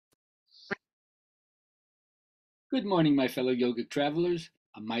Good morning, my fellow yogic travelers.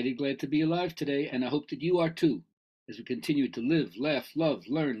 I'm mighty glad to be alive today, and I hope that you are too, as we continue to live, laugh, love,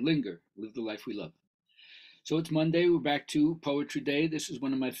 learn, linger, live the life we love. So it's Monday, we're back to Poetry Day. This is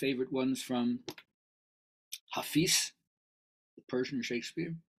one of my favorite ones from Hafiz, the Persian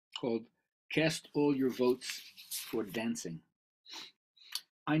Shakespeare, called Cast All Your Votes for Dancing.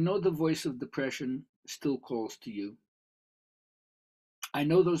 I know the voice of depression still calls to you. I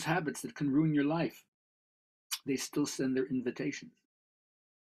know those habits that can ruin your life. They still send their invitations.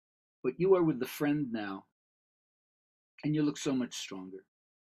 But you are with the friend now, and you look so much stronger.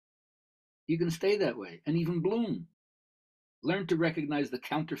 You can stay that way and even bloom. Learn to recognize the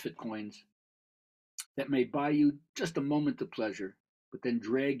counterfeit coins that may buy you just a moment of pleasure, but then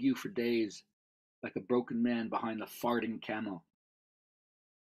drag you for days like a broken man behind a farting camel.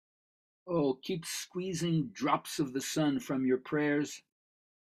 Oh, keep squeezing drops of the sun from your prayers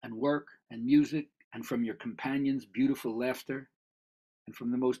and work and music, and from your companion's beautiful laughter, and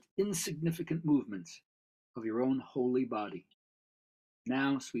from the most insignificant movements of your own holy body.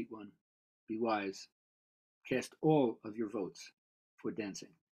 Now, sweet one, be wise. Cast all of your votes for dancing.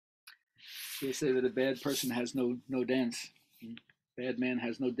 They say that a bad person has no dance. Bad man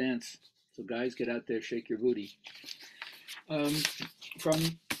has no dance. So guys, get out there, shake your booty. Um, from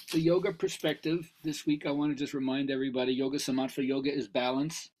the yoga perspective, this week I want to just remind everybody: Yoga Samatva yoga is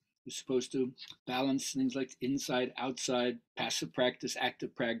balance. You're supposed to balance things like inside, outside, passive practice,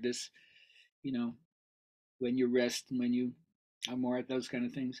 active practice. You know, when you rest and when you are more at those kind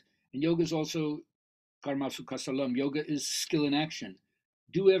of things. And yoga is also karma sukasalam. Yoga is skill in action.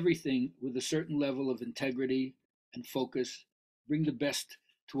 Do everything with a certain level of integrity and focus. Bring the best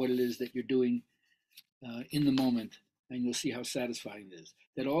to what it is that you're doing in the moment, and you'll see how satisfying it is.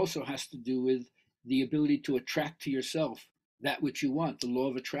 That also has to do with the ability to attract to yourself that which you want. The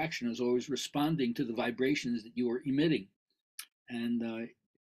law of attraction is always responding to the vibrations that you are emitting. And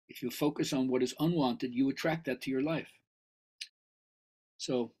if you focus on what is unwanted, you attract that to your life.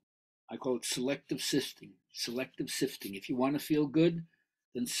 So I call it selective sifting. Selective sifting. If you want to feel good,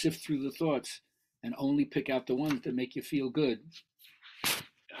 then sift through the thoughts and only pick out the ones that make you feel good.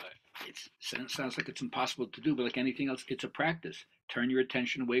 It sounds like it's impossible to do, but like anything else, it's a practice. Turn your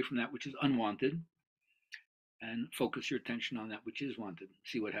attention away from that which is unwanted and focus your attention on that which is wanted.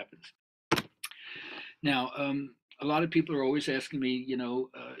 See what happens. Now, a lot of people are always asking me,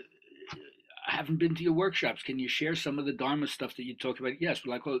 I haven't been to your workshops. Can you share some of the Dharma stuff that you talked about? Yes,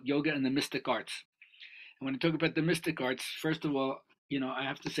 well, I call it yoga and the mystic arts. And when I talk about the mystic arts, first of all, I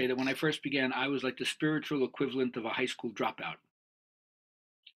have to say that when I first began, I was like the spiritual equivalent of a high school dropout.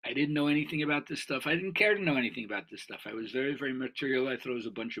 I didn't know anything about this stuff. I didn't care to know anything about this stuff. I was very, very material. I thought it was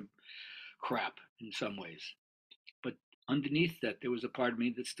a bunch of crap in some ways. But underneath that, there was a part of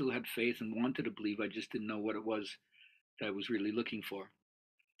me that still had faith and wanted to believe. I just didn't know what it was that I was really looking for.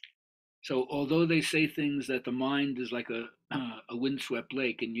 So although they say things that the mind is like a windswept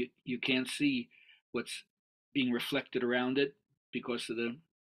lake and you can't see what's being reflected around it because of the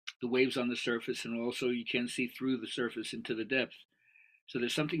waves on the surface, and also you can't see through the surface into the depth. So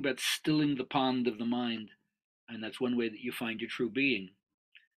there's something about stilling the pond of the mind, and that's one way that you find your true being.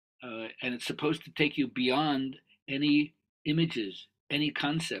 And it's supposed to take you beyond any images, any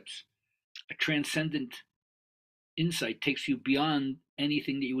concepts. A transcendent insight takes you beyond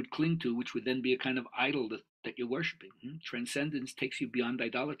anything that you would cling to, which would then be a kind of idol that you're worshiping. Transcendence takes you beyond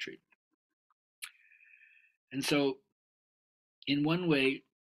idolatry. And so, in one way,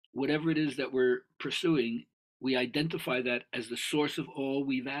 whatever it is that we're pursuing, we identify that as the source of all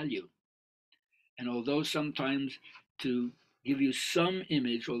we value. And although sometimes to give you some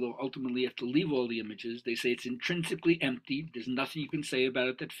image, although ultimately you have to leave all the images, they say it's intrinsically empty. There's nothing you can say about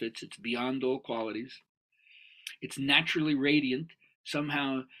it that fits. It's beyond all qualities. It's naturally radiant.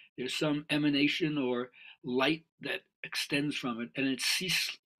 Somehow there's some emanation or light that extends from it, and it's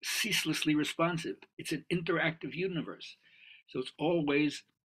ceaselessly responsive. It's an interactive universe. So it's always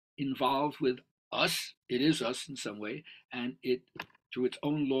involved with us. It is us in some way, and it, through its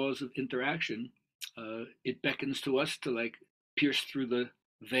own laws of interaction, it beckons to us to like pierce through the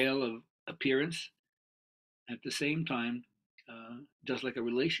veil of appearance. At the same time, just like a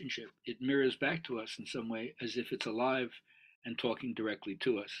relationship, it mirrors back to us in some way as if it's alive and talking directly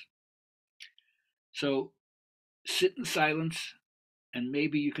to us. So sit in silence, and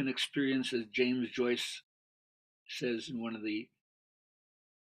maybe you can experience, as James Joyce says in one of the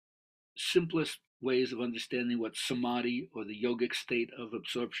simplest ways of understanding what samadhi or the yogic state of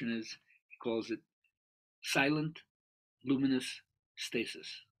absorption is. He calls it silent, luminous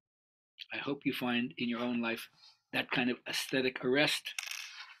stasis. I hope you find in your own life that kind of aesthetic arrest,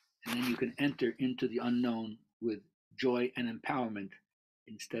 and then you can enter into the unknown with joy and empowerment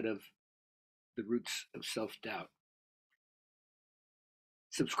instead of the roots of self-doubt.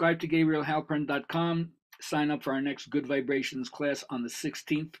 Subscribe to GabrielHalpern.com. Sign up for our next Good Vibrations class on the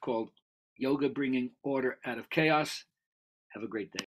 16th called Yoga Bringing Order Out of Chaos. Have a great day.